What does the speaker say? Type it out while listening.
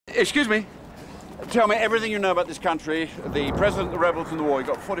Excuse me. Tell me everything you know about this country, the president, the rebels, and the war. You've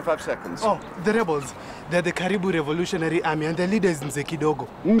got 45 seconds. Oh, the rebels. They're the Karibu Revolutionary Army, and their leader is Mzee Kidogo.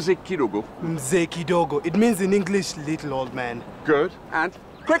 Mzee Kidogo? Mzee Kidogo. It means in English, little old man. Good. And?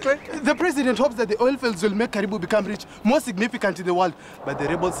 Quickly. The president hopes that the oil fields will make Karibu become rich, more significant in the world. But the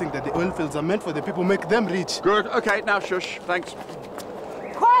rebels think that the oil fields are meant for the people, make them rich. Good. Okay, now shush. Thanks.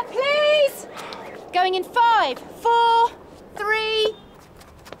 Quiet, please! Going in 5, 4, 3...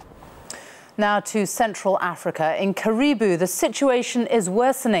 Now to Central Africa. In Karibu, the situation is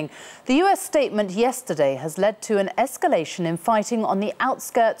worsening. The US statement yesterday has led to an escalation in fighting on the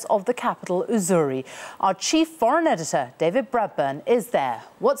outskirts of the capital, Uzuri. Our chief foreign editor, David Bradburn, is there.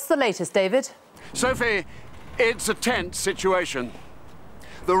 What's the latest, David? Sophie, it's a tense situation.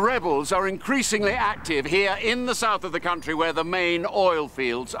 The rebels are increasingly active here in the south of the country where the main oil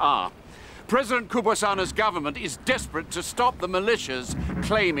fields are. President Kubwasana's government is desperate to stop the militias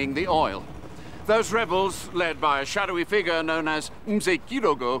claiming the oil. Those rebels, led by a shadowy figure known as Mzee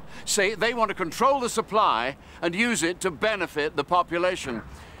Kidogo, say they want to control the supply and use it to benefit the population.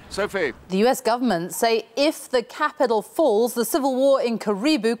 Sophie. The US government say if the capital falls, the civil war in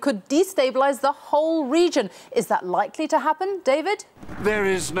Karibu could destabilize the whole region. Is that likely to happen, David? There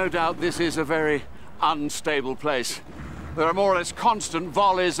is no doubt this is a very unstable place. There are more or less constant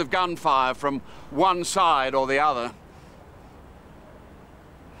volleys of gunfire from one side or the other.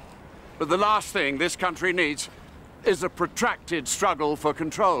 But the last thing this country needs is a protracted struggle for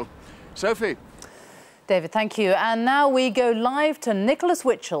control. Sophie. David, thank you. And now we go live to Nicholas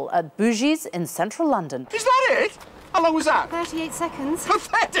Witchell at Bougie's in central London. Is that it? How long was that? 38 seconds.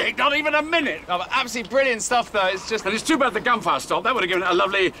 Pathetic! Not even a minute! Oh, absolutely brilliant stuff, though. It's just... And it's too bad the gunfire stopped. That would have given it a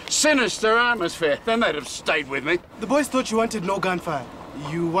lovely, sinister atmosphere. Then they'd have stayed with me. The boys thought you wanted no gunfire.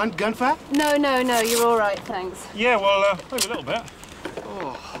 You want gunfire? No, you're all right, thanks. Yeah, well, maybe a little bit.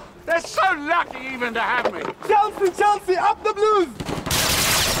 Oh, they're so lucky even to have me. Chelsea, up the Blues!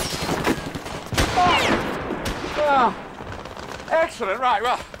 Oh, excellent. Right,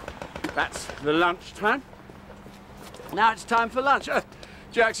 well, that's the lunch time. Now it's time for lunch.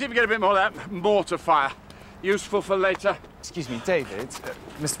 Jack, see if you get a bit more of that mortar fire. Useful for later. Excuse me, David,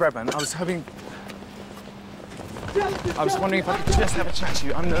 Mr. Bradburn, I was wondering if I could just have a chat to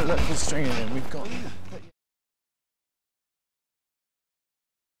you. I'm the local stringer and we've got...